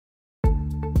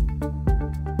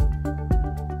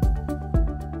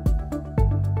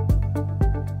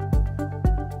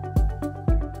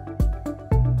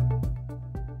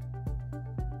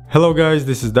Hello guys,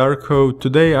 this is Darko.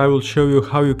 Today I will show you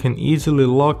how you can easily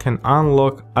lock and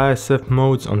unlock ISF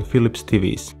modes on Philips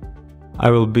TVs. I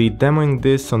will be demoing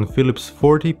this on Philips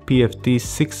 40 PFT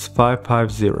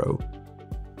 6550.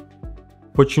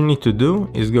 What you need to do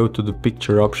is go to the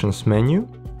picture options menu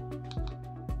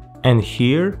and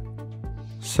here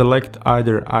select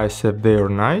either ISF day or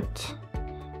night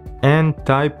and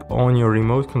type on your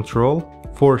remote control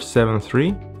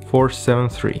 473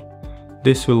 473.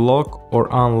 This will lock or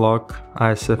unlock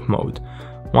ISF mode.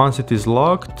 Once it is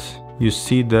locked, you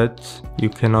see that you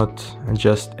cannot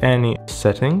adjust any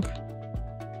setting.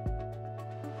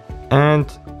 And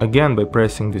again, by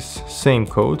pressing this same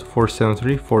code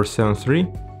 473 473,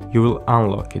 you will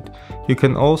unlock it. You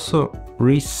can also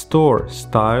restore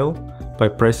style by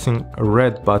pressing a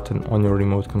red button on your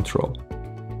remote control.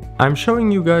 I'm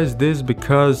showing you guys this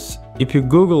because if you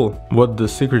Google what the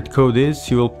secret code is,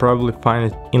 you will probably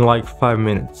find it in like 5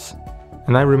 minutes.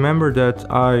 And I remember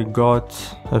that I got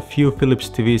a few Philips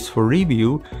TVs for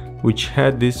review which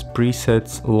had these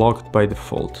presets locked by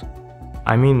default.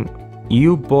 I mean,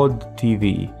 you bought the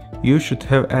TV, you should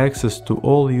have access to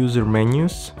all user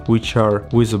menus which are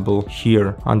visible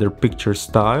here under picture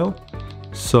style.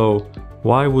 So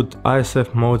why would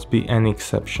ISF modes be any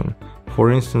exception?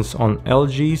 For instance, on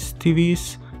LG's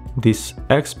TVs, these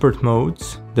expert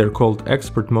modes, they're called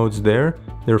expert modes there,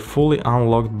 they're fully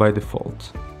unlocked by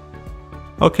default.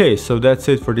 Okay, so that's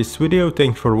it for this video.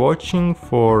 Thank you for watching.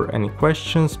 For any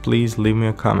questions, please leave me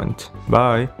a comment.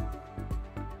 Bye!